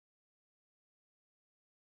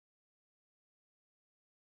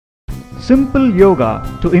Simple yoga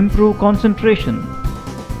to improve concentration.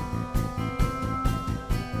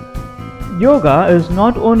 Yoga is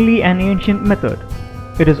not only an ancient method,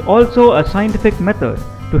 it is also a scientific method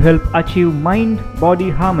to help achieve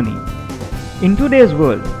mind-body harmony. In today's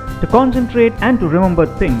world, to concentrate and to remember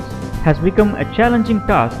things has become a challenging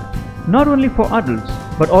task not only for adults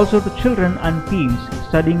but also to children and teens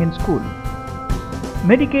studying in school.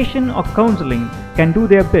 Medication or counseling can do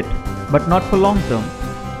their bit, but not for long term.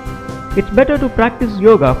 It's better to practice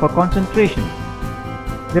yoga for concentration.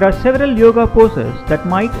 There are several yoga poses that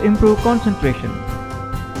might improve concentration.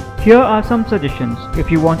 Here are some suggestions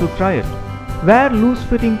if you want to try it. Wear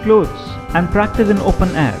loose-fitting clothes and practice in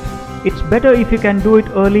open air. It's better if you can do it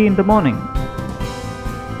early in the morning.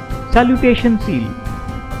 Salutation Seal.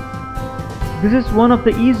 This is one of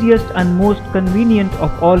the easiest and most convenient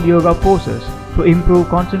of all yoga poses to improve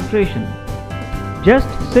concentration. Just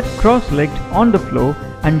sit cross-legged on the floor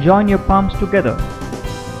and join your palms together.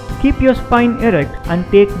 Keep your spine erect and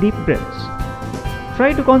take deep breaths.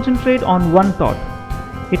 Try to concentrate on one thought.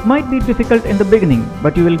 It might be difficult in the beginning,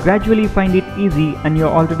 but you will gradually find it easy and you're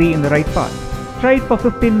already in the right path. Try it for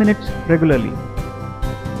 15 minutes regularly.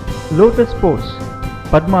 Lotus Pose,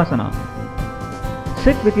 Padmasana.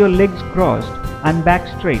 Sit with your legs crossed and back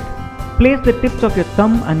straight. Place the tips of your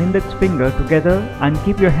thumb and index finger together and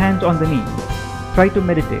keep your hands on the knee. Try to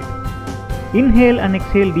meditate. Inhale and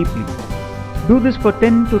exhale deeply. Do this for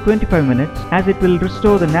 10 to 25 minutes as it will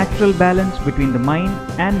restore the natural balance between the mind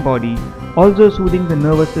and body, also soothing the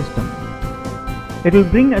nervous system. It will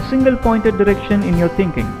bring a single pointed direction in your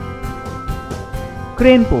thinking.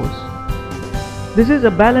 Crane Pose. This is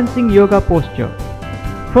a balancing yoga posture.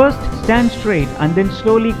 First stand straight and then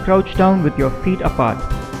slowly crouch down with your feet apart.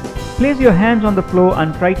 Place your hands on the floor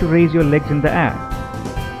and try to raise your legs in the air.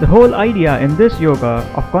 The whole idea in this yoga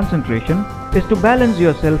of concentration is to balance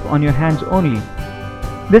yourself on your hands only.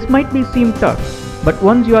 This might seem tough, but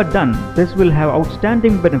once you are done, this will have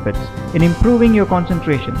outstanding benefits in improving your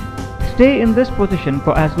concentration. Stay in this position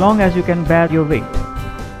for as long as you can bear your weight.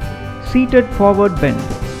 Seated Forward Bend.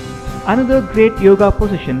 Another great yoga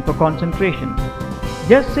position for concentration.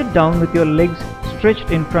 Just sit down with your legs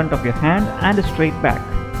stretched in front of your hand and a straight back.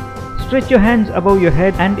 Stretch your hands above your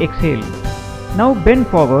head and exhale. Now bend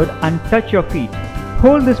forward and touch your feet.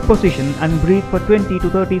 Hold this position and breathe for 20 to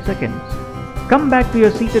 30 seconds. Come back to your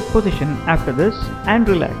seated position after this and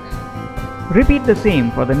relax. Repeat the same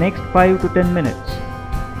for the next 5 to 10 minutes.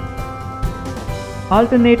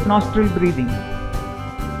 Alternate nostril breathing.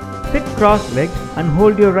 Sit cross-legged and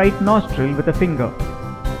hold your right nostril with a finger.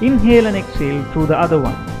 Inhale and exhale through the other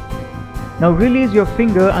one. Now release your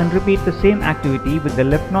finger and repeat the same activity with the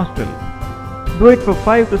left nostril. Do it for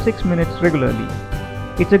 5 to 6 minutes regularly.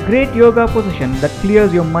 It's a great yoga position that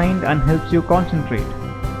clears your mind and helps you concentrate.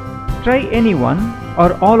 Try any one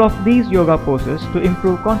or all of these yoga poses to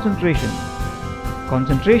improve concentration.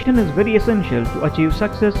 Concentration is very essential to achieve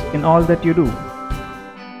success in all that you do.